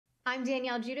I'm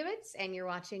Danielle Judowitz, and you're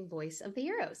watching Voice of the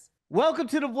Heroes. Welcome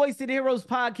to the Voice of the Heroes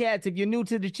podcast. If you're new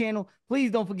to the channel, please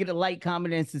don't forget to like,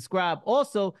 comment, and subscribe.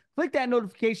 Also, click that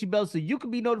notification bell so you can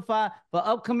be notified for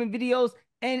upcoming videos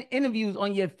and interviews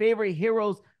on your favorite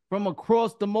heroes from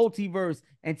across the multiverse.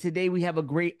 And today we have a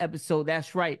great episode.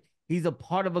 That's right. He's a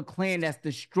part of a clan that's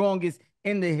the strongest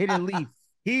in the Hidden Leaf.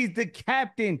 He's the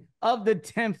captain of the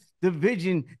 10th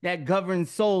division that governs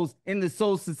souls in the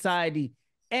Soul Society.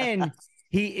 And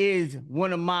he is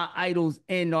one of my idols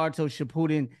in Naruto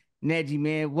Shippuden. Neji,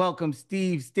 man, welcome,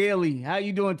 Steve Staley. How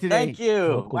you doing today? Thank you.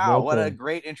 Welcome, Wow, what a welcome.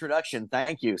 great introduction.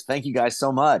 Thank you. Thank you guys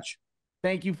so much.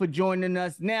 Thank you for joining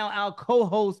us. Now, our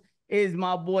co-host is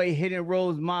my boy Hidden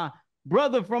Rose, my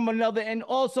brother from another, and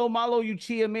also Malo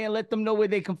Uchiha, man. Let them know where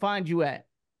they can find you at.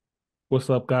 What's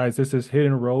up, guys? This is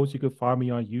Hidden Rose. You can find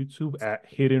me on YouTube at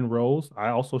Hidden Rose.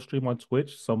 I also stream on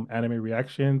Twitch some anime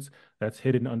reactions. That's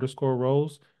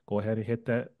Hidden_Rose. Go ahead and hit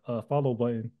that follow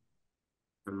button.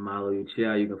 I'm Malo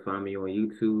Uchiha. You can find me on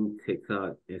YouTube,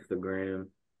 TikTok, Instagram,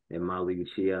 at Malo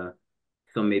Uchiha.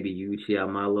 Some maybe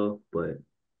Uchiha Malo, but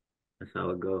that's how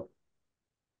it go.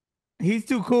 He's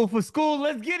too cool for school.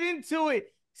 Let's get into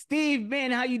it. Steve,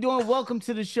 man, how you doing? Welcome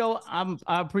to the show.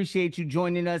 I appreciate you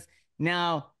joining us.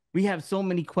 Now, we have so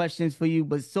many questions for you,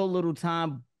 but so little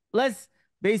time. Let's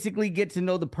basically get to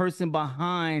know the person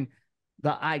behind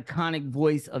the iconic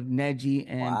voice of Neji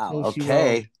and Toshiro.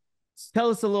 Okay. Tell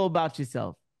us a little about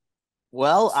yourself.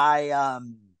 Well, I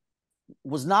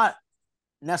was not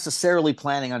necessarily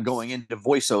planning on going into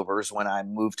voiceovers when I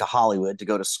moved to Hollywood to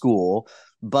go to school,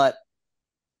 but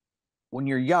when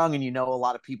you're young and you know a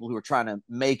lot of people who are trying to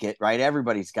make it, right?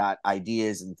 Everybody's got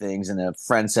ideas and things. And a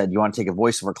friend said, "You want to take a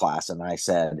voiceover class?" And I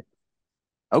said,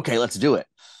 "Okay, let's do it."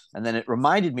 And then it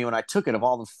reminded me when I took it of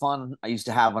all the fun I used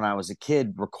to have when I was a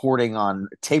kid, recording on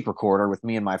a tape recorder with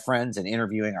me and my friends and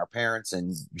interviewing our parents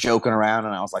and joking around.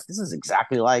 And I was like, this is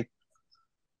exactly like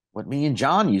what me and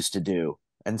John used to do.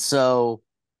 And so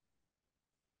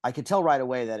I could tell right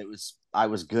away that I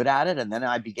was good at it. And then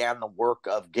I began the work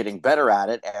of getting better at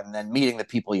it and then meeting the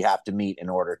people you have to meet in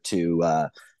order to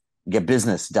get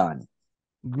business done.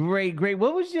 Great.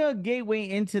 What was your gateway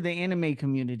into the anime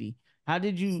community? How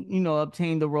did you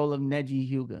obtain the role of Neji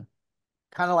Hyuga?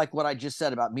 Kind of like what I just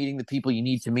said about meeting the people you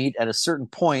need to meet. At a certain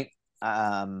point,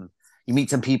 you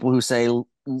meet some people who say,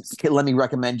 "Let me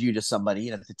recommend you to somebody."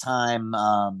 And at the time,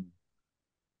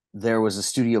 there was a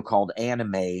studio called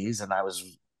Animes, and I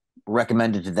was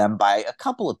recommended to them by a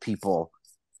couple of people,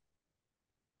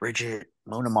 Bridget,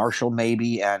 Mona Marshall,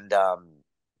 maybe, and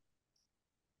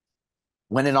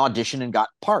went in audition and got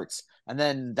parts. And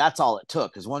then that's all it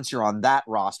took, because once you're on that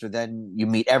roster, then you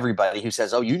meet everybody who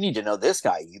says, "Oh, you need to know this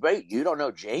guy. You don't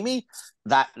know Jamie?"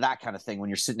 That kind of thing when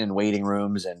you're sitting in waiting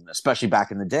rooms, and especially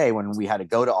back in the day when we had to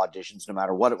go to auditions no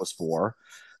matter what it was for.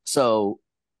 So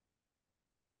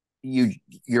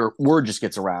your word just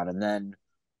gets around. And then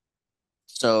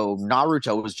so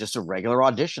Naruto was just a regular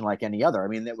audition like any other. I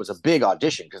mean, it was a big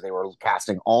audition because they were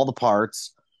casting all the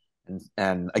parts.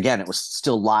 And again, it was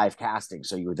still live casting.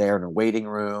 So you were there in a waiting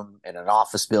room, in an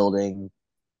office building.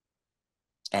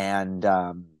 And,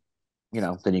 then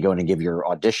you go in and give your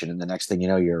audition. And the next thing you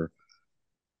know, you're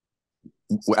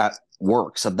at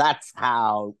work. So that's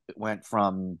how it went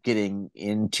from getting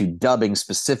into dubbing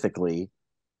specifically,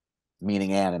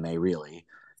 meaning anime really.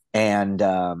 And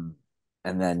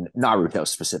then Naruto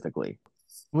specifically.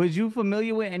 Was you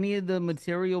familiar with any of the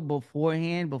material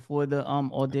beforehand, before the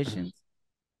auditions?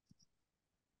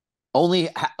 Only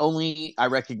I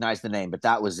recognized the name, but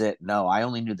that was it. No, I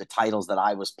only knew the titles that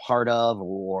I was part of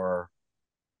or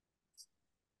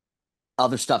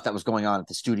other stuff that was going on at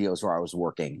the studios where I was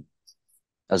working.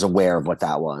 I was aware of what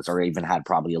that was, or even had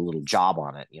probably a little job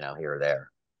on it, here or there.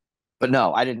 But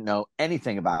no, I didn't know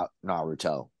anything about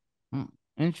Naruto.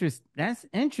 That's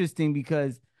interesting,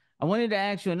 because I wanted to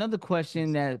ask you another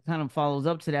question that kind of follows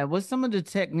up to that. What's some of the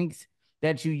techniques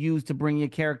that you use to bring your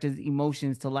character's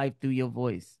emotions to life through your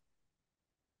voice?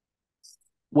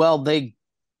 Well, they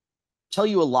tell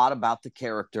you a lot about the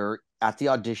character at the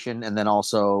audition and then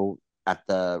also at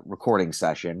the recording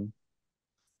session.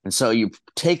 And so you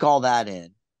take all that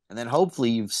in, and then hopefully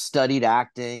you've studied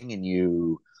acting and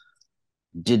you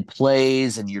did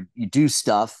plays and you do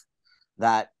stuff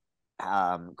that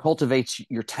cultivates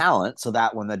your talent, so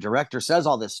that when the director says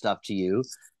all this stuff to you,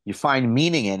 you find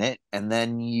meaning in it, and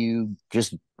then you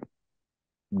just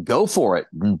go for it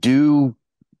and do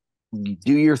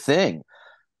your thing.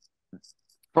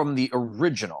 From the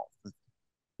original,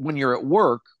 when you're at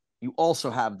work, you also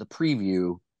have the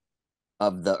preview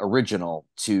of the original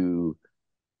to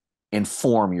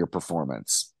inform your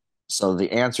performance. So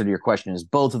the answer to your question is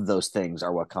both of those things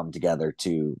are what come together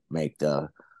to make the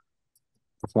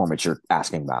performance you're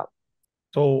asking about.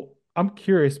 So I'm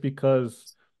curious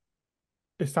because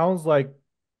it sounds like,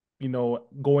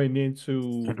 going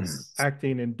into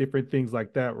acting and different things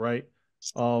like that, right?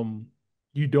 Um,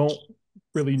 you don't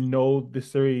really know the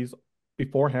series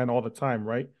beforehand all the time,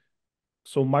 right?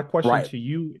 So my question Right. to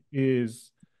you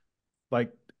is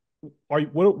like,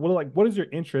 what is your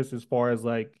interest as far as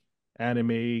like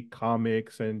anime,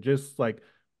 comics, and just like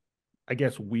I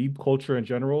guess weeb culture in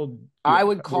general? I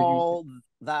would Were you? call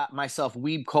that myself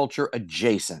weeb culture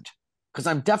adjacent because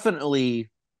I'm definitely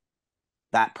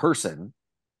that person,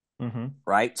 Mm-hmm.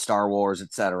 right? Star Wars,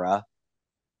 etc.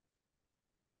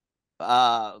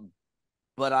 Uh,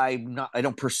 but I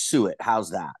don't pursue it.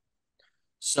 How's that?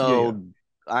 Yeah, yeah. So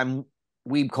I'm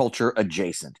weeb culture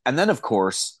adjacent. And then of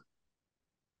course,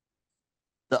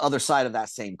 the other side of that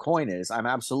same coin is I'm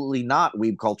absolutely not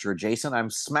weeb culture adjacent. I'm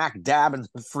smack dab in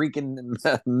the freaking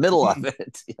middle of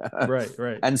it. Right,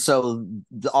 right. And so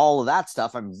all of that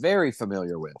stuff I'm very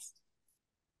familiar with.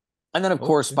 And then, of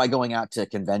course, Okay. by going out to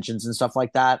conventions and stuff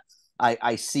like that,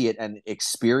 I see it and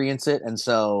experience it. And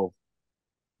so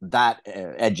that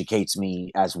educates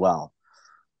me as well.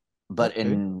 But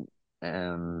Okay.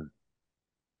 um,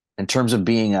 in terms of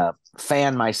being a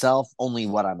fan myself, only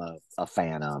what I'm a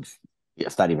fan of,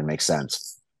 if that even makes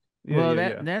sense. Yeah, Well, yeah,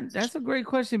 that yeah. that that's a great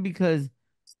question because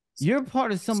you're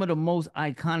part of some of the most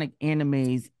iconic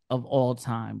animes of all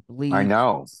time. I Bleach,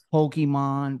 know.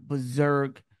 Pokemon,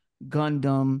 Berserk,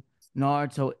 Gundam,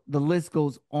 Naruto. The list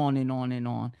goes on and on and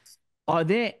on. Are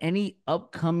there any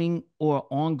upcoming or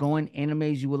ongoing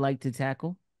animes you would like to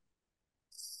tackle?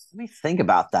 Let me think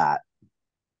about that.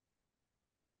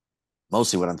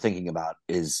 Mostly what I'm thinking about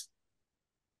is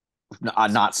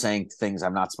I'm not saying things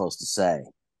I'm not supposed to say.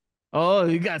 Oh,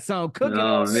 you got something cooking Oh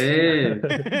already.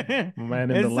 man.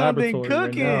 Man in the There's something laboratory right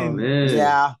Oh cooking. now. man.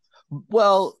 Yeah.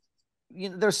 Well,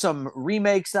 there's some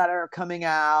remakes that are coming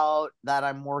out that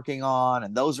I'm working on,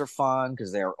 and those are fun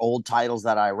because they're old titles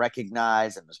that I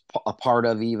recognize and was a part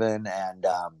of even. And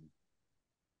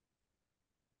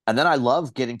then I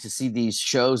love getting to see these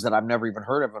shows that I've never even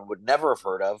heard of and would never have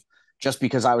heard of just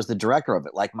because I was the director of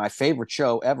it. Like my favorite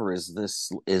show ever is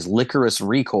Licorice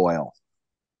Recoil.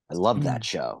 I love that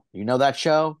show. You know that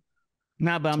show?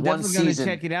 Nah, but It's I'm one definitely gonna season.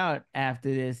 check it out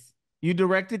after this. You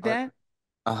directed Uh that?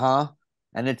 huh.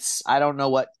 And I don't know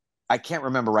what, I can't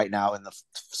remember right now in the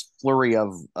flurry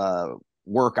of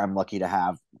work I'm lucky to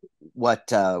have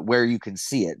where you can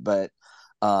see it, but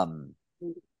um,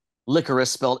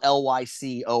 Licorice spelled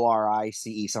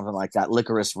Lycorice, something like that.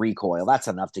 Licorice Recoil. That's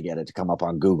enough to get it to come up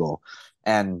on Google.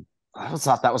 And I just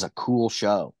thought that was a cool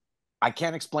show. I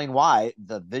can't explain why.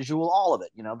 The visual, all of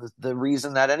it. The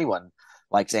reason that anyone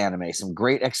likes anime. Some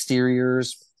great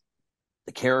exteriors.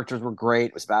 The characters were great.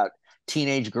 It was about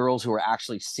teenage girls who were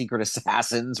actually secret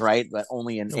assassins, right? That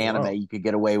only in Oh anime wow. you could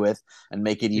get away with and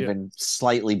make it Yeah. even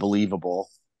slightly believable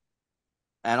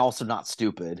and also not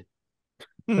stupid.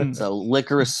 Hmm. So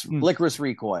Hmm. licorice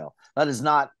recoil. That is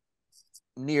not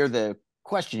near the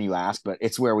question you asked, but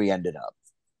it's where we ended up.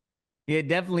 Yeah,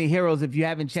 definitely Heroes. If you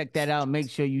haven't checked that out, make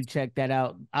sure you check that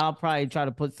out. I'll probably try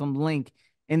to put some link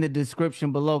in the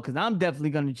description below because I'm definitely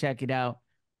gonna check it out.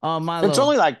 It's Milo.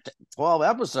 only like 12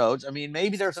 episodes. I mean,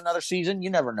 maybe there's another season. You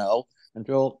never know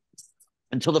until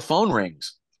the phone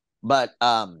rings. But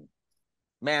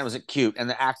man, was it cute. And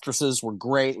the actresses were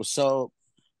great. It was so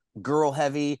girl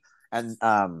heavy. And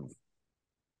I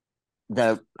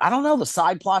don't know, the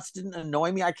side plots didn't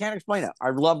annoy me. I can't explain it.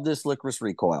 I love this Licorice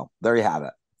Recoil. There you have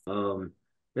it. Um,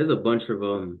 there's a bunch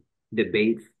of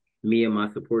debates me and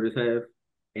my supporters have,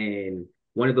 and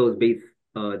one of those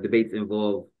debates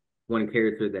involve one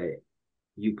character that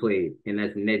you played, and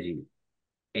that's Neji.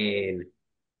 And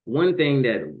one thing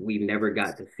that we never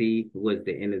got to see was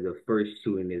the end of the first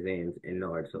shooting his ends in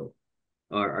Naruto.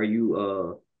 Are you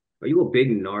a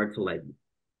big Naruto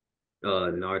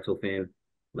fan?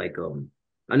 Like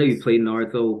I know you played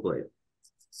Naruto, but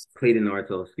played in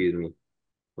Naruto, excuse me.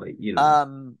 But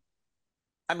Um,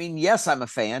 I mean, yes, I'm a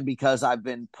fan because I've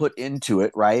been put into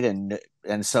it, right?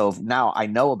 And so now I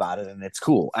know about it and it's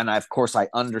cool. And of course I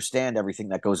understand everything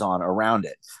that goes on around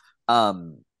it.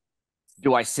 Um,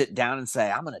 do I sit down and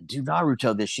say I'm going to do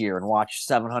Naruto this year and watch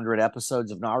 700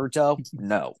 episodes of Naruto?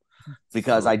 No,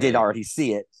 because I did okay. already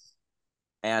see it.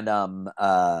 And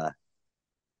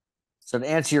so to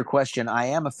answer your question, I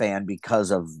am a fan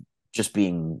because of just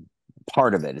being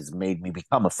part of it has made me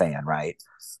become a fan, right?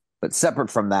 But separate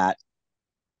from that,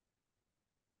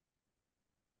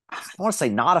 I want to say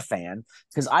not a fan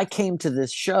because I came to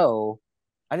this show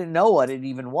I didn't know what it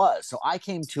even was. So I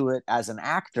came to it as an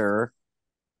actor.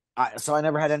 So I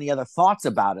never had any other thoughts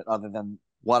about it other than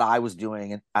what I was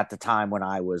doing at the time when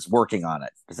I was working on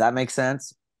it. Does that make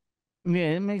sense?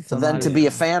 Yeah, it makes So a then lot to of be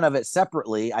a sense. fan of it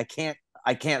separately, I can't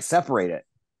separate it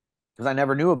because I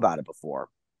never knew about it before.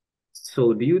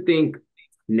 So do you think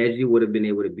Neji would have been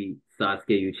able to beat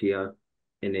Sasuke Uchiha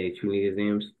in the Chunin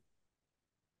exams?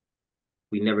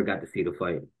 We never got to see the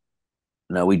fight.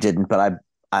 No, we didn't, but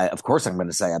I of course I'm going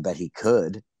to say I bet he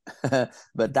could.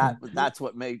 But that's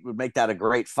what would make that a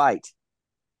great fight.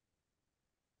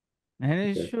 And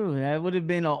it's Okay. true. That would have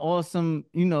been an awesome,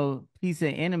 piece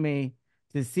of anime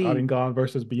to see. Sharingan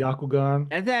versus Byakugan.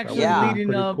 That's That would actually have been Yeah, leading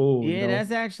pretty up. cool, you Yeah, know.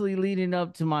 that's actually leading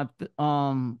up to my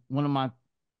one of my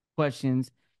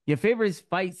questions. Your favorite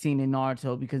fight scene in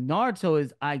Naruto, because Naruto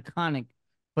is iconic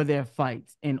for their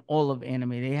fights in all of anime.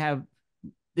 They have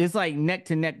it's like neck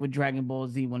to neck with Dragon Ball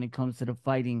Z when it comes to the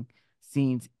fighting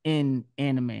scenes in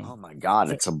anime. oh my God,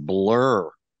 it's a blur.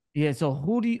 Yeah, so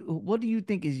what do you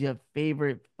think is your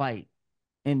favorite fight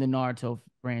in the Naruto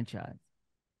franchise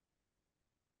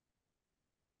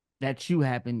that you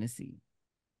happen to see?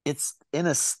 It's in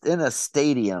a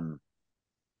stadium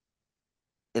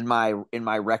in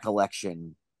my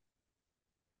recollection.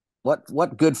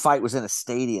 What good fight was in a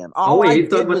stadium? Oh All wait, I he's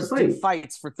talking did about the was do fight.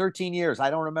 fights for 13 years. I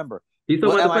don't remember. He's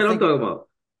talking What about am the I fight I'm thinking? talking about.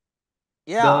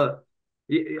 Yeah,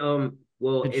 The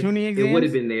well, The it's tuning it would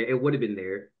have exams? been there. It would have been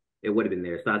there. It would have been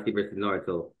there. Sasuke versus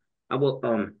Naruto. I will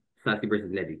Sasuke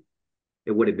versus Neji.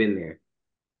 It would have been there.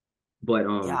 But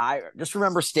yeah. I just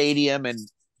remember stadium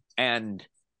and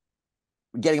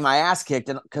getting my ass kicked,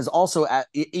 and because also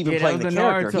even Yeah, that playing was the the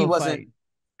character, he Naruto wasn't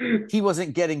fight. he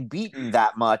wasn't getting beaten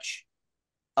that much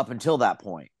up until that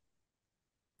point.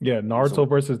 Yeah, It was a Naruto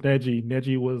versus Neji.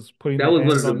 Neji was putting that the was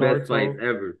one of hands the on best fights Naruto.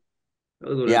 ever. That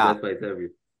was one of the yeah, best fights ever.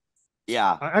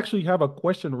 yeah, I actually have a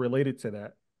question related to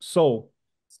that. So,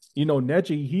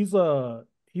 Neji, he's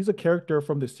a character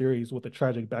from the series with a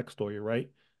tragic backstory, right?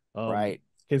 Um, right,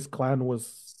 his clan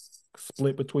was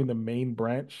split between the main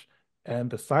branch and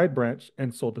the side branch,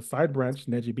 and so the side branch,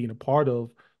 Neji being a part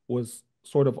of, was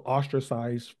sort of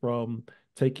ostracized from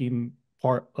taking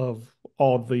part of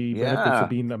all the benefits of yeah,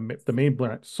 being the main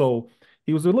branch. So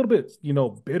he was a little bit,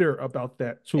 bitter about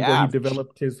that, to where he yeah.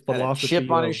 developed his Had a chip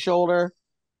philosophy on his of shoulder.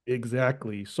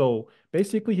 exactly. So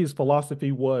basically, his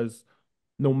philosophy was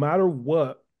no matter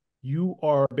what, you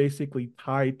are basically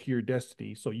tied to your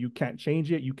destiny. So you can't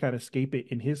change it, you can't escape it.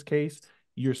 In his case,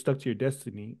 you're stuck to your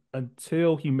destiny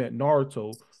until he met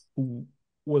Naruto, who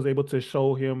was able to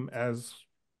show him as,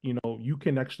 you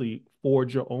can actually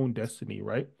forge your own destiny,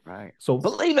 right? Right, So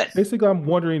believe it. basically, I'm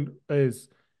wondering is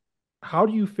how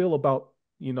do you feel about,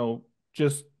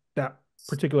 just that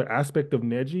particular aspect of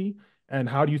Neji? And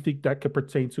how do you think that could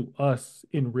pertain to us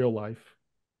in real life?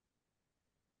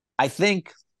 I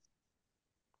think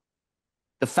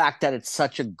the fact that it's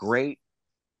such a great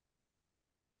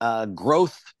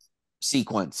growth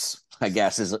sequence, I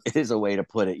guess, is a way to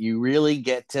put it. You really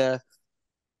get to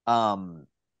um,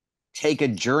 take a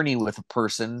journey with a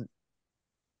person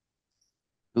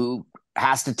who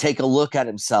has to take a look at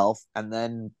himself and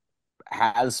then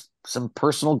has some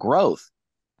personal growth.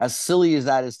 As silly as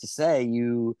that is to say,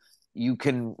 you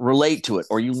can relate to it,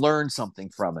 or you learn something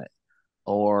from it,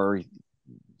 or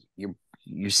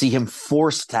you see him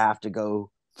forced to have to go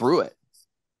through it.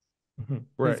 His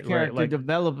Right, right. character Like,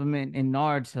 development in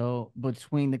Naruto,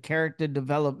 between the character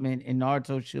development in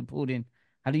Naruto Shippuden,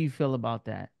 how do you feel about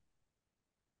that?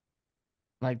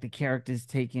 Like the characters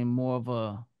taking more of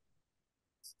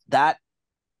That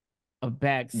a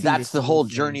back seat, that's if the you would whole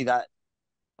say. journey. That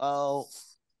oh,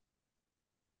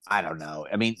 I don't know.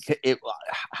 I mean, it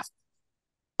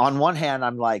on one hand,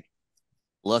 I'm like,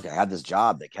 look, I had this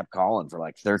job. They kept calling for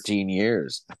like 13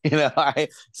 years. yeah.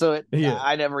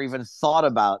 I never even thought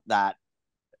about that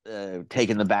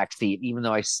taking the back seat, even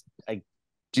though I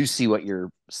do see what you're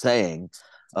saying.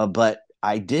 But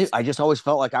I just always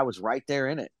felt like I was right there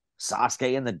in it.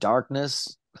 Sasuke in the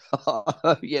darkness,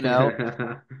 you know,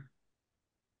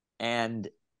 and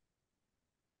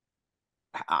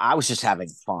I was just having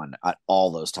fun at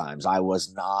all those times. I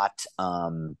was not,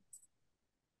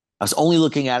 I was only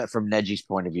looking at it from Neji's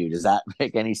point of view. Does that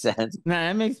make any sense? Now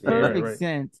that makes Yeah. Right, perfect right.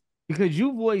 sense because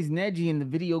you voiced Neji in the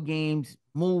video games,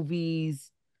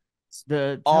 movies,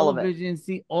 the All of it. television,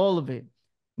 see all of it.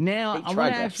 Now He I want to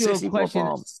tried that ask you a 64 question.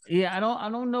 poems. Yeah, I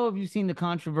don't know if you've seen the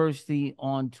controversy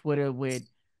on Twitter with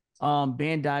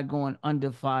Bandai going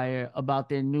under fire about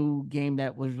their new game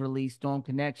that was released, Storm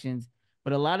Connections.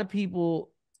 But a lot of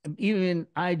people, even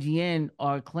IGN,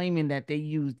 are claiming that they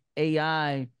used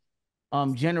AI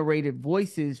generated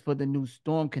voices for the new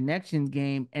Storm Connections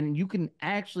game, and you can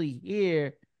actually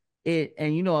hear it.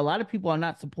 And a lot of people are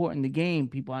not supporting the game.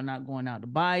 People are not going out to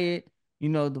buy it.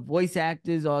 The voice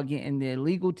actors are getting their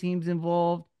legal teams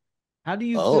involved. How do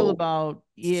you feel Oh, about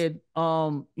it?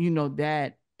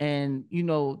 That, and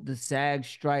the SAG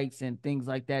strikes and things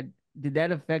like that. Did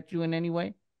that affect you in any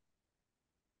way?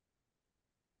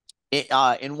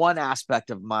 in one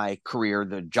aspect of my career,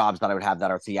 the jobs that I would have that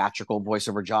are theatrical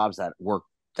voiceover jobs that work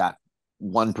that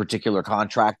one particular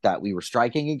contract that we were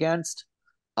striking against.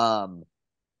 Um,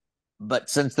 but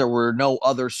since there were no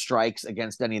other strikes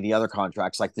against any of the other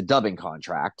contracts, like the dubbing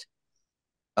contract,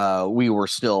 we were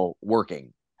still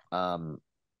working. Um,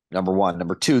 Number one.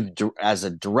 Number two, as a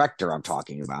director, I'm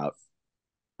talking about,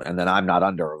 and then I'm not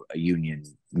under a union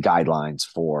guidelines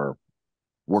for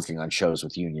working on shows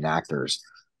with union actors.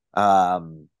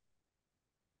 Um,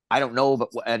 I don't know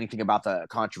anything about the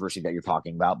controversy that you're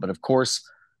talking about, but of course,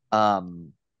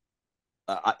 um,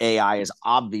 AI is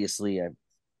obviously a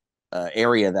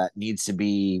area that needs to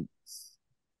be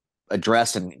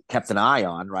addressed and kept an eye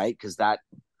on, right? Because that,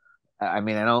 I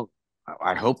mean,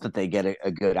 I hope that they get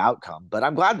a good outcome, but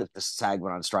I'm glad that the SAG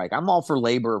went on strike. I'm all for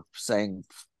labor saying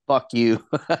 "fuck you"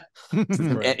 in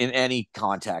Right. any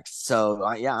context.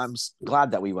 So yeah, I'm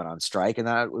glad that we went on strike and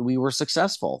that we were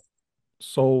successful.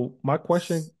 So my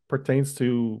question pertains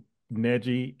to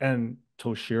Neji and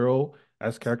Toshiro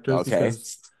as characters Okay.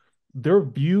 because they're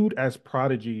viewed as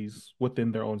prodigies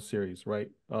within their own series, right?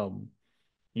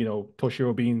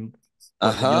 Toshiro being Uh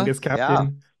what the huh. youngest Yeah.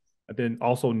 captain, and then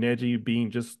also Neji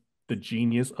being just the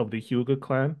genius of the Hyuga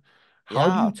clan. How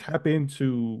do you Yeah. tap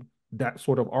into that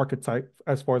sort of archetype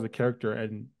as far as a character?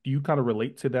 And do you kind of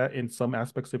relate to that in some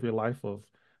aspects of your life of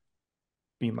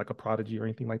being like a prodigy or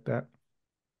anything like that?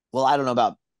 Well, I don't know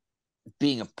about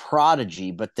being a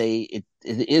prodigy, but it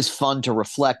is fun to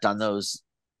reflect on those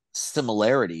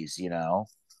similarities,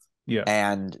 Yeah.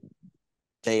 and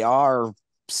they are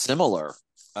similar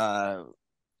uh,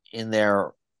 in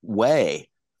their way.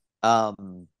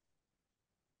 Um,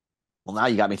 well, now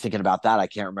you got me thinking about that. I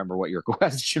can't remember what your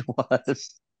question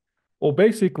was. Well,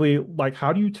 basically, like,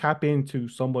 how do you tap into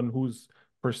someone who's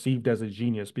perceived as a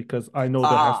genius? Because I know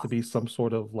there has Ah, to be some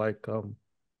sort of like,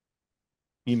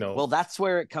 you well, know, that's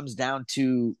where it comes down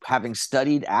to having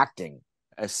studied acting.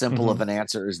 As simple of mhm, an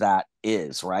answer as that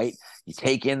is, right? You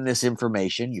take in this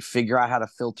information, you figure out how to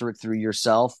filter it through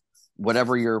yourself,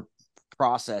 whatever your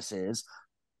process is,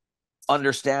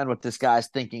 understand what this guy's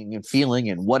thinking and feeling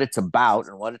and what it's about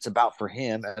and what it's about for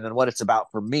him and then what it's about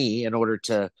for me in order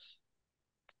to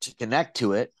connect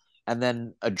to it, and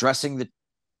then addressing the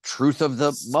truth of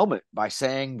the moment by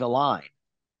saying the line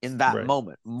in that right.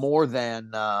 moment more than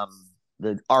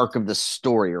the arc of the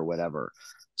story or whatever.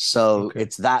 So Okay.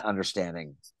 it's that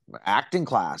understanding. Acting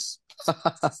class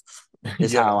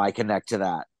is Yeah. how I connect to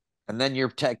that. And then your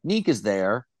technique is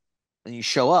there and you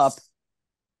show up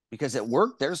because at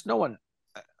work, there's no one.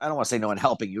 I don't want to say no one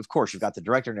helping you. Of course, you've got the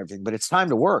director and everything, but it's time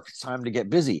to work. It's time to get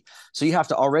busy. So you have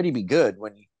to already be good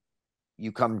when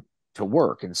you come to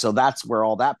work. And so that's where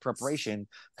all that preparation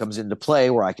comes into play,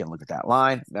 where I can look at that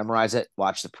line, memorize it,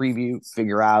 watch the preview,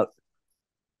 figure out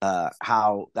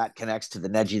how that connects to the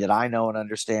Neji that I know and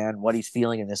understand, what he's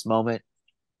feeling in this moment.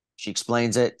 She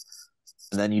explains it,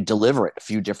 and then you deliver it a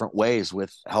few different ways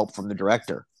with help from the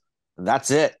director. And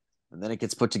that's it. And then it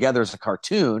gets put together as a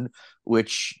cartoon,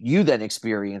 which you then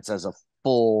experience as a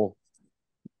full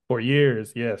For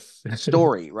years, yes.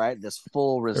 story, right? This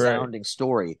full Right. resounding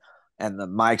story. And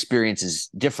my experience is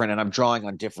different, and I'm drawing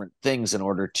on different things in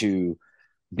order to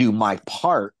do my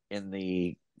part in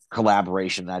the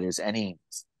collaboration that is any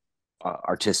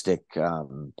artistic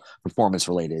performance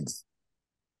related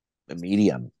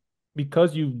medium.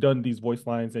 Because you've done these voice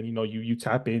lines and you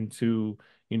tap into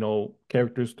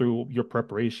characters through your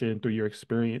preparation, through your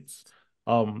experience.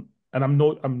 And I'm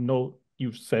no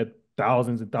you've said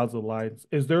thousands and thousands of lines.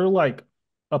 Is there like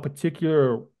a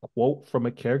particular quote from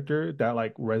a character that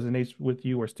like resonates with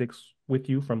you or sticks with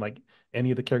you from like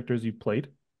any of the characters you've played?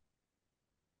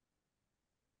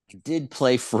 I did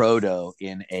play Frodo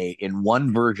in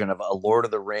one version of a Lord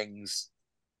of the Rings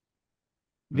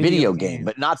Video video game, game.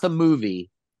 but not the movie.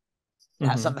 It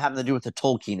has Hmm. something having to do with the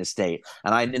Tolkien estate.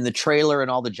 And in the trailer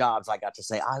and all the jobs, I got to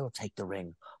say, I will take the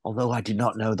ring, although I do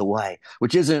not know the way,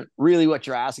 which isn't really what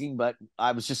you're asking, but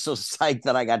I was just so psyched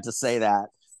that I got to say that.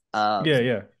 Yeah, Um,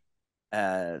 yeah.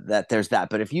 that there's that.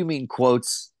 But if you mean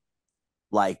quotes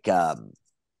like Or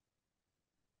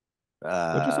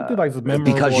just something like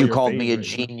memorable because or you your called me a favorite,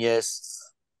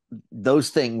 genius, those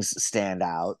things stand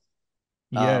out.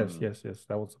 Yes, Um, yes, yes.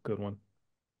 That was a good one.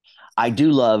 I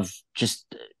do love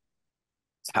just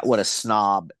what a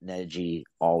snob Neji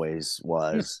always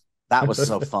was. That was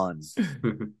so fun.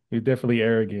 You're definitely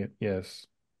arrogant. Yes.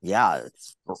 Yeah,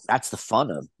 that's the fun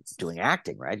of doing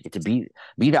acting, right? You get to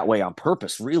be that way on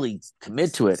purpose, really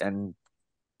commit to it, and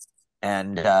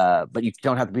but you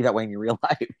don't have to be that way in your real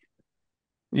life.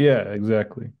 Yeah,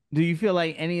 exactly. Do you feel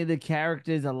like any of the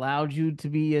characters allowed you to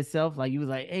be yourself? Like you was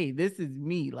like, hey, this is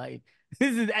me. Like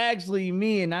this is actually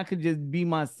me, and I could just be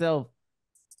myself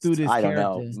through this I don't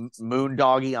know. character.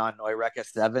 Moondoggy on Eureka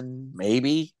 7,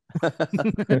 maybe.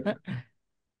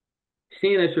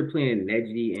 Seeing that you're playing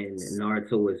Neji and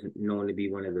Naruto is known to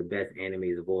be one of the best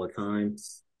animes of all time.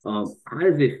 How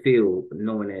does it feel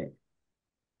knowing that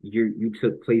you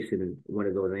took place in one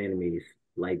of those animes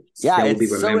like Yeah, that will be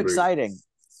it's so remembered? exciting,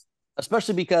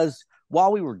 especially because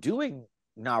while we were doing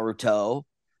Naruto,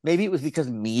 maybe it was because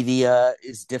media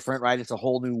is different, right? It's a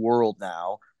whole new world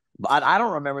now. But I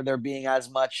don't remember there being as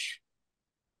much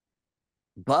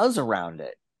buzz around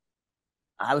it.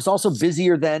 I was also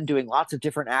busier then doing lots of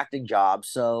different acting jobs.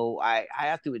 So I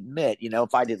have to admit,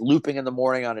 if I did looping in the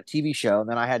morning on a TV show and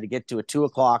then I had to get to a 2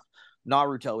 o'clock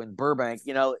Naruto in Burbank,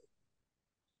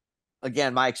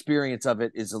 again, my experience of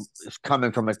it is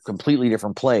coming from a completely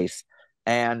different place.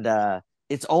 And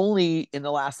it's only in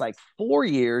the last like 4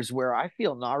 years where I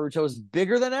feel Naruto is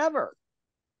bigger than ever.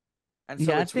 And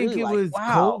so Yeah, I it's think really it like, was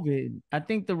wow, COVID. I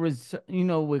think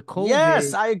with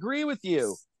yes, COVID, I agree with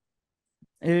you.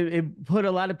 it put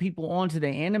a lot of people onto the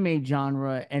anime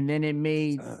genre, and then it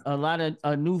made a lot of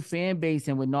a new fan base.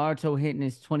 And with Naruto hitting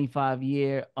its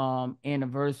 25-year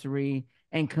anniversary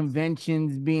and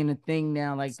conventions being a thing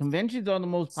now, like conventions are the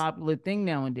most popular thing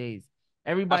nowadays.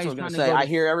 That's what I Everybody's was going trying to to say. go I to.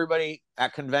 hear everybody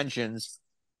at conventions,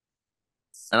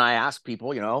 and I ask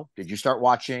people, did you start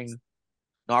watching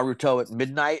Naruto at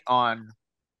midnight on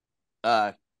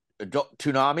uh,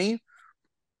 Toonami?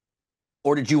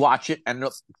 Or did you watch it? And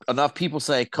enough people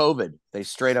say COVID. They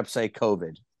straight up say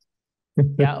COVID.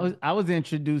 Yeah, I was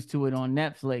introduced to it on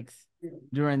Netflix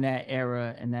during that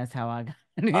era, and that's how I got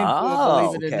into it,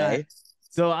 believe Oh, it or not. okay.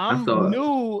 So I I'm saw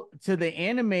new to the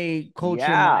anime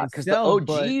culture Yeah, because the myself,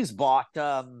 but OGs bought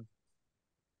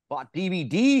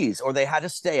DVDs, or they had to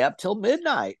stay up till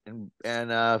midnight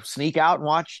and sneak out and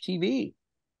watch TV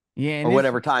yeah, and or it's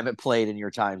whatever time it played in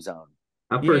your time zone.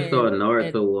 I yeah, first saw and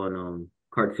Naruto on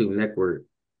Cartoon Network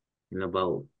in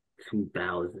about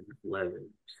 2011,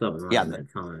 something Yeah, around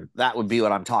that time. that would be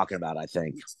what I'm talking about. I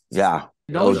think. Yeah,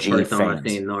 That was don't the OG first time I fans.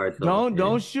 seen Naruto. don't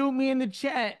And shoot me in the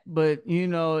chat, but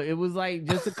it was like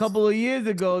just a couple of years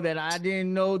ago that I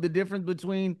didn't know the difference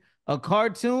between a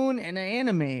cartoon and an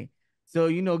anime. So,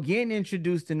 getting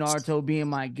introduced to Naruto being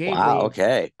my Wow. gateway,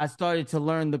 Okay. I started to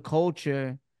learn the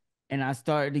culture and I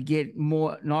started to get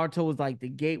more. Naruto was like the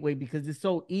gateway because it's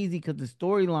so easy because the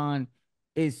storyline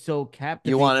is so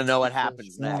You want to captivating know and what so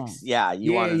happens strong. next? Yeah,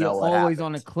 you Yeah, want to you're know what always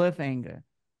on a happens. cliffhanger.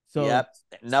 So, Yep.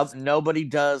 No, nobody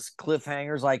does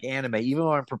cliffhangers like anime. Even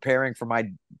when I'm preparing for my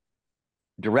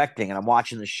directing and I'm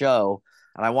watching the show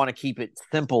and I want to keep it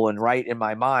simple and right in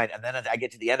my mind, and then I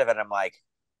get to the end of it, I'm like,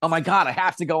 oh my god, I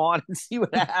have to go on and see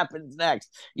what happens next.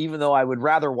 Even though I would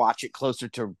rather watch it closer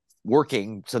to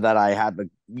working so that I have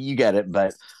you get it,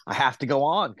 but I have to go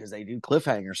on because they do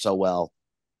cliffhangers so well.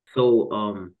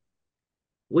 so,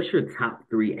 what's your top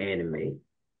three anime?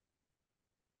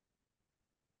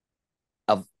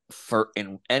 Of for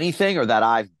in anything or that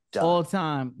I've done. all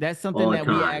time. That's something All that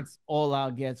we time. ask all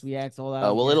our guests. We ask all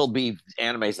our Well, guests. it'll be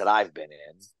animes that I've been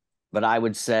in, but I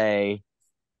would say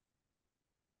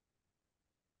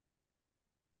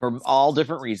for all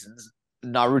different reasons,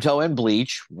 Naruto and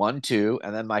Bleach, 1, 2,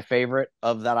 and then my favorite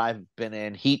of that I've been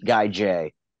in, Heat Guy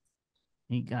J.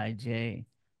 Heat Guy J.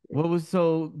 What was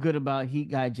so good about Heat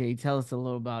Guy J? Tell us a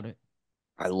little about it.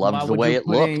 I Why loved the would way you it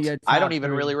put it in looked. your I don't top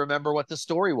even three? really remember what the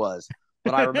story was,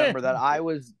 but I remember that I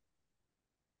was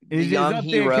the It's just young up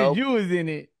there because hero. you was in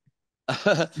it.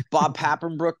 Bob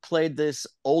Pappenbrook played this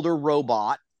older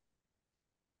robot,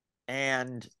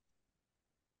 and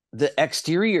the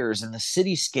exteriors and the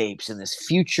cityscapes and this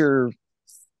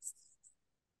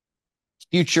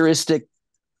futuristic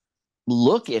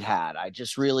look it had. I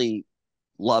just really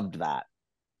loved that.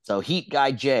 So Heat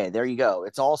Guy J, there you go.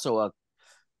 It's also a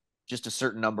just a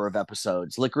certain number of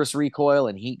episodes. Licorice Recoil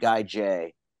and Heat Guy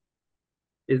J.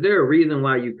 Is there a reason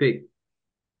why you picked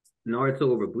Naruto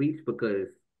over Bleach? Because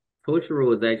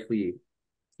Toshiro is actually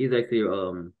he's actually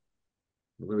a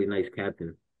really nice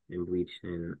captain in Bleach,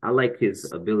 and I like his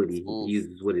ability he Oof.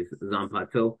 uses with his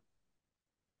Zanpato.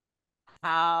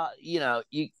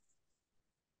 You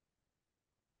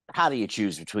how do you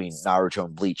choose between Naruto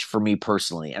and Bleach for me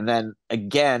personally? And then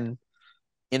again,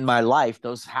 in my life,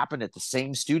 those happened at the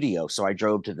same studio. So I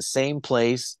drove to the same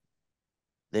place.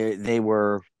 They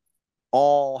were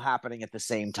all happening at the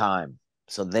same time.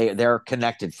 So they're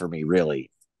connected for me,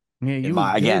 really. Yeah, In you was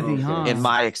my again, busy, Okay. in huh?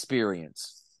 my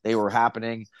experience, they were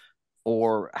happening,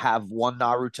 or have one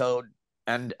Naruto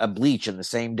and a Bleach in the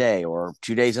same day, or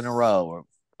 2 days in a row, or,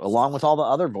 along with all the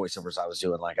other voiceovers I was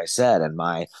doing, like I said, and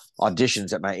my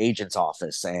auditions at my agent's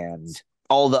office, and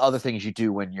all the other things you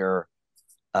do when you're,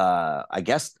 I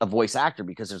guess, a voice actor,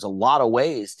 because there's a lot of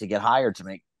ways to get hired to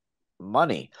make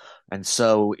money. And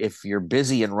so if you're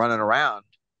busy and running around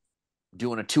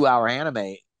doing a 2 hour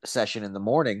anime session in the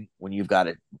morning when you've got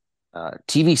a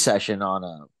TV session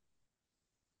on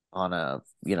a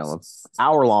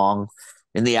hour long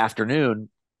in the afternoon,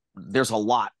 there's a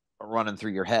lot running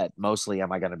through your head. Mostly,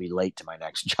 am I going to be late to my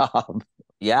next job?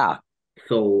 Yeah.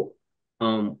 So,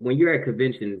 when you're at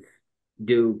conventions,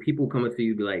 do people come up to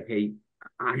you be like, "Hey,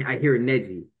 I hear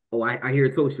Neji. Oh, I hear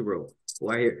Toshiro. Oh,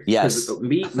 I hear," because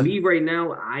Yes. me right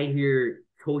now, I hear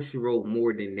Toshiro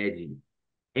more than Neji.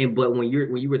 And but when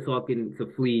you were talking to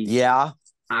Flea, Yeah.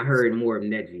 I heard more of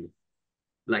Neji.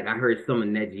 Like I heard some of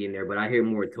Neji in there, but I hear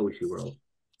more Toshiro right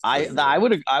I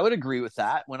now. would agree with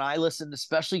that. When I listened,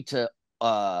 especially to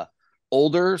uh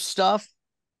older stuff,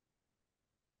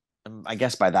 I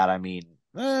guess by that I mean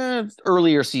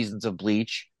earlier seasons of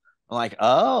Bleach. I'm like,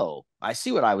 oh, I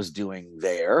see what I was doing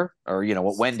there, or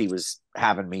what Wendy was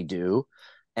having me do,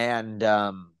 and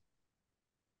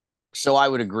so I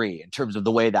would agree in terms of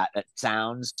the way that it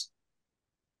sounds,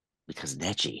 because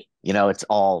Neji, it's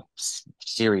all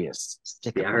serious,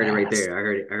 stick Yeah, up I an heard it right ass. there. I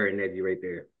heard it. I heard Neji right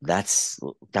there. That's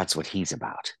what he's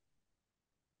about.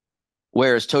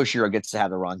 Whereas Toshiro gets to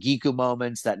have the Rangiku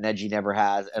moments that Neji never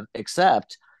has,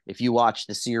 except if you watch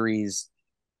the series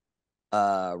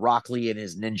Rock Lee and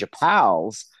his ninja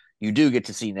pals, you do get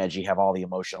to see Neji have all the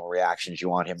emotional reactions you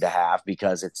want him to have,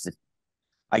 because it's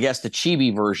I guess the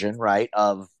chibi version, right,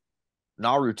 of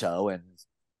Naruto, and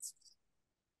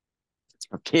it's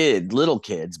for little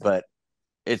kids, but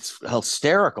it's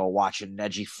hysterical watching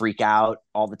Neji freak out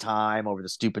all the time over the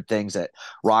stupid things that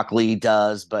Rock Lee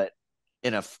does, but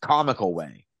in a comical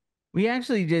way. We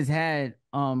actually just had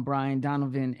Brian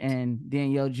Donovan and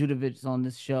Danielle Judovich on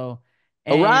this show.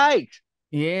 All And right.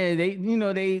 yeah,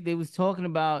 they was talking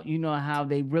about, how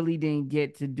they really didn't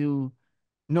get to do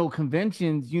no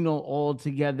conventions, all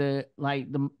together,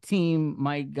 like the team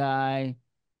Mike guy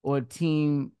or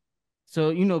team.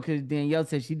 So, because Danielle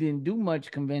said she didn't do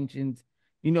much conventions,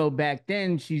 back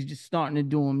then. She's just starting to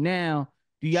do them now.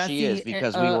 Do y'all She is, see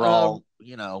because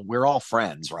we're all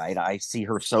friends, right? I see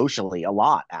her socially a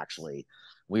lot, actually.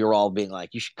 We were all being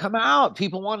like, you should come out.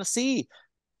 People want to see.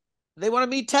 They want to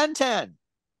meet 1010.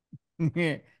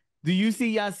 do you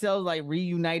see yourselves like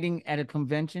reuniting at a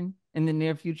convention in the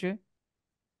near future?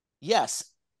 Yes,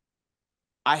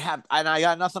 I have, and I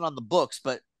got nothing on the books,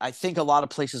 but I think a lot of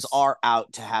places are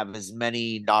out to have as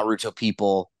many Naruto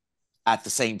people at the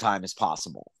same time as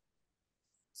possible.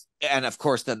 And of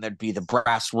course, then there'd be the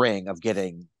brass ring of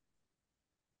getting,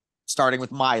 starting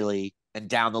with Miley and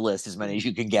down the list, as many as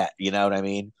you can get. You know what I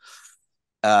mean?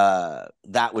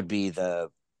 That would be a,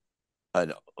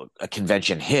 a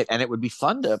convention hit, and it would be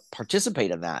fun to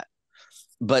participate in that.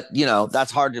 But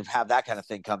that's hard to have that kind of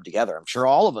thing come together. I'm sure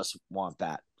all of us want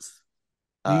that.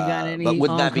 Do you got But any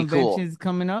wouldn't that be cool? conventions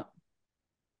coming up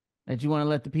that you want to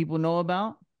let the people know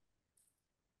about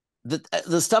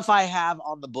The stuff I have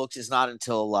on the books is not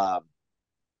until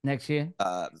next year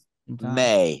uh, sometime?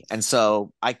 May, and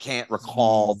so I can't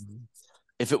recall. Mm.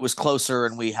 If it was closer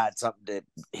and we had something to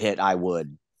hit, I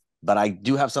would. But I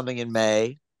do have something in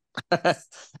May,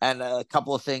 and a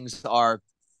couple of things are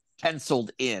penciled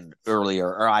in earlier,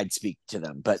 or I'd speak to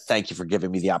them. But thank you for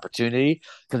giving me the opportunity,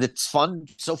 because it's fun,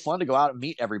 so fun to go out and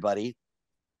meet everybody,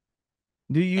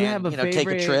 Do you have and a take a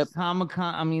favorite trip.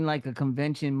 Comic-Con? I mean, like a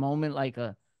convention moment, like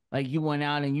you went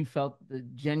out and you felt the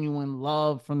genuine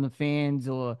love from the fans,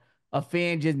 or a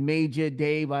fan just made your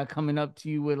day by coming up to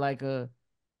you with like a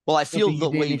Well, I feel something you the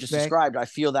way didn't you just expect. described. I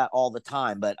feel that all the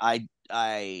time, but I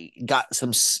get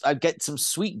some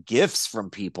sweet gifts from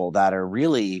people that are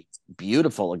really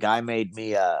beautiful. A guy made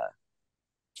me a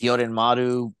Hyoden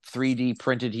Maru, 3D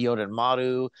printed Hyoden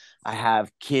Maru. I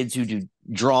have kids who do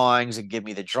drawings and give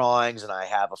me the drawings, and I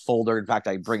have a folder. In fact,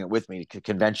 I bring it with me to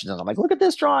conventions, and I'm like, look at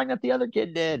this drawing that the other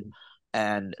kid did,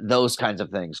 and those kinds of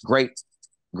things. Great,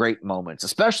 great moments,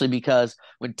 especially because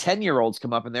when 10-year-olds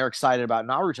come up and they're excited about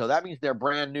Naruto, that means they're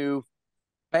brand new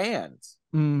fans.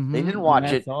 They didn't Mm-hmm. watch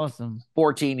it That's awesome.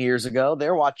 14 years ago.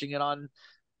 They're watching it on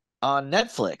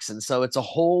Netflix, and so it's a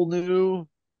whole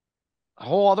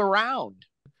other round.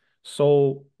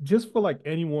 So, just for like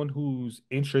anyone who's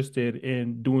interested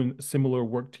in doing similar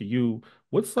work to you,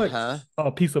 what's like Huh?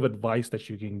 a piece of advice that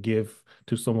you can give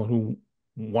to someone who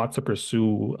wants to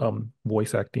pursue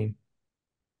voice acting?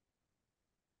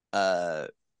 Uh,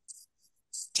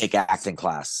 take acting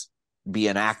class. Be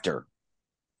an actor.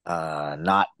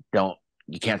 Not don't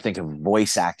you can't think of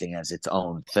voice acting as its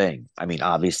own thing. I mean,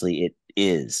 obviously it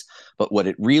is, but what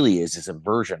it really is a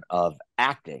version of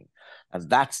acting, and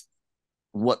that's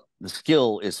what the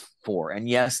skill is for. And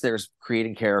yes, there's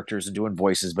creating characters and doing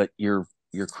voices, but you're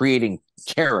creating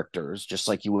characters just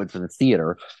like you would for the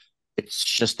theater. It's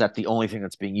just that the only thing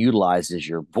that's being utilized is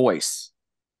your voice,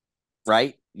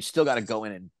 right? You still got to go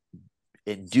in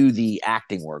and do the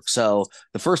acting work. So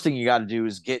the first thing you got to do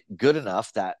is get good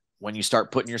enough that when you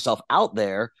start putting yourself out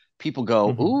there, people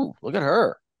go, Hmm. "Ooh, look at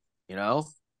her." You know,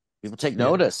 people take Yeah,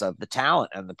 notice of the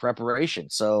talent and the preparation.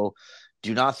 So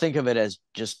do not think of it as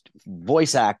just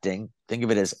voice acting. Think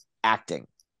of it as acting.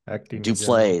 acting Do in general.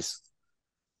 plays,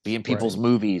 be in people's Right.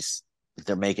 movies that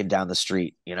they're making down the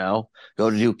street, go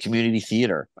to do community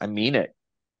theater. I mean it.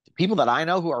 People that I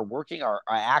know who are working are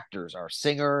actors, are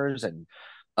singers, and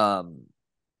um,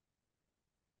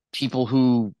 people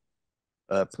who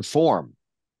perform.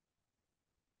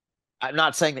 I'm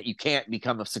not saying that you can't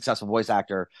become a successful voice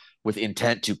actor with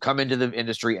intent to come into the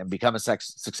industry and become a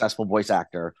successful voice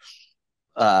actor.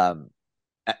 Um,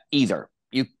 either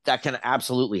you that can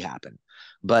absolutely happen,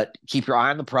 but keep your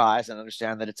eye on the prize and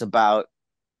understand that it's about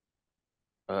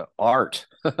art.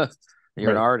 You're an Right.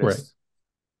 Right. artist.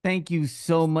 Thank you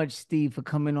so much, Steve, for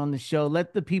coming on the show.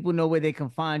 Let the people know where they can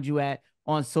find you at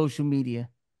on social media.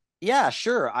 Yeah,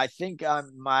 sure. I think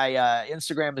my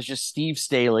Instagram is just Steve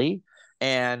Staley,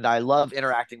 and I love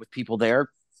interacting with people there.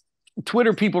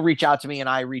 Twitter people reach out to me and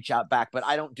I reach out back, but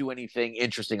I don't do anything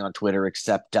interesting on Twitter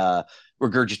except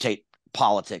regurgitate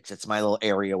politics. It's my little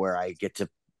area where I get to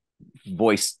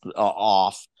voice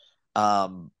off.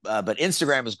 But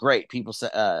Instagram is great. People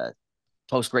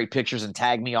post great pictures and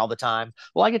tag me all the time.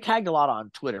 Well, I get tagged a lot on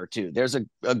Twitter too. There's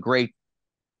a great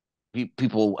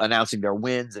people announcing their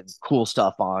wins and cool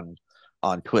stuff on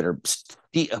Twitter.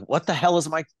 What the hell is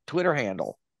my Twitter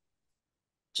handle?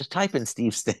 Just type in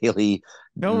Steve Staley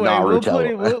Don't worry, we'll put Naruto.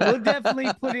 it. We'll definitely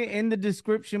put it in the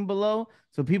description below,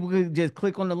 so people can just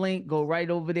click on the link, go right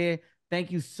over there.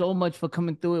 Thank you so much for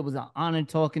coming through. It was an honor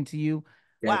talking to you.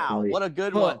 Wow, Definitely. what a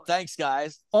good one. For Thanks,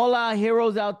 guys. all our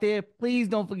heroes out there, please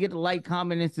don't forget to like,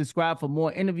 comment, and subscribe for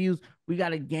more interviews. We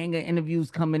got a gang of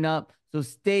interviews coming up, so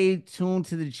stay tuned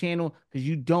to the channel because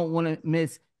you don't want to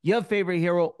miss your favorite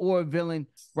hero or villain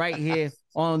right here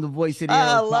on the Voice of the I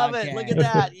Heroes love it. Look at podcast.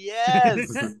 that. Yes.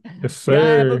 Yes, Y'all have a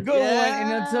sir. good one.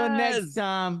 And until next Yes.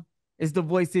 time, it's the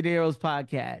Voice of the Heroes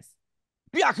podcast.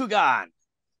 Byakugan.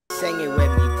 Sing it with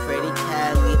me, pretty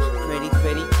Kelly.